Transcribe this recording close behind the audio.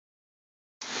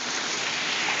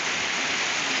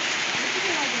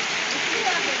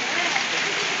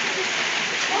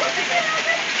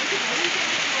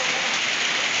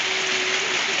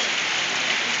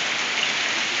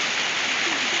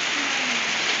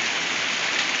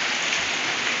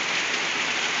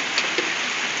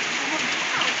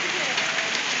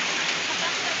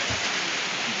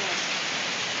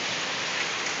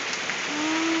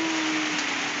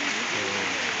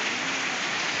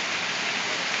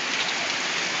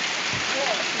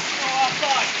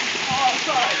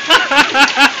outside.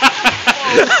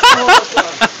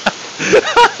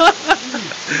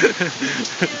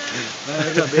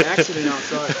 There's gonna be an accident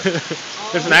outside.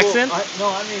 There's an accident? No,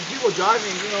 I mean people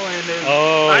driving, you know, and then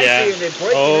yeah. and they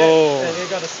break it, and they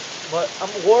gotta. But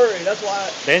I'm worried. That's why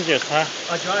Dangerous, huh?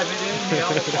 I drive it in. I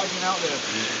was parking out there.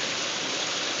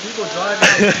 People driving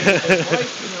out there, they break,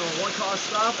 you know, one car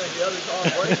stop and the other car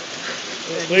break,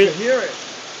 and you can hear it.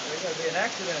 There's gonna be an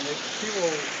accident. There's people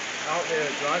out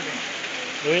there driving.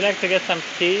 Would you like to get some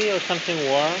tea or something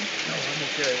warm? No, I'm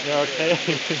okay. You're okay?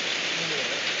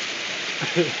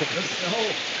 The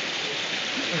snow.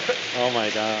 Oh my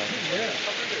god. Yeah.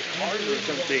 Cars or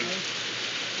something.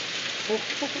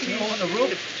 Snow on the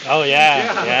roof. Oh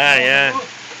yeah, yeah.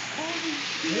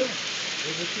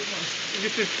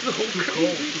 This is so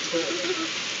crazy.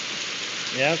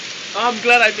 Yep. I'm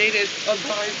glad I made it on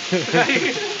time.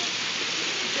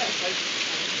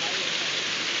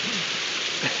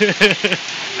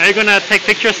 Are you gonna take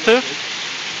pictures too?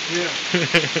 Yeah.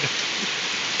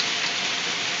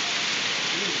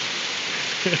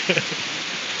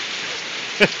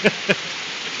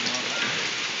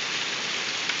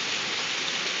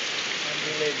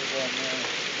 Unbelievable, man.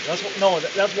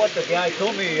 That's what the guy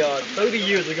told me 30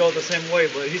 years ago the same way,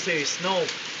 but he said it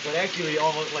snowed, but actually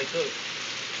almost like this.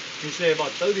 He said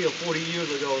about 30 or 40 years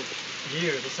ago,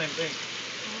 the same thing.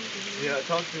 Yeah, I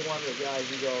talked to one of the guys,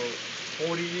 he goes,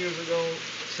 40 years ago,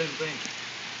 same thing.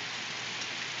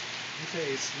 He said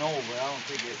it snowed, but I don't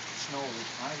think it snowed.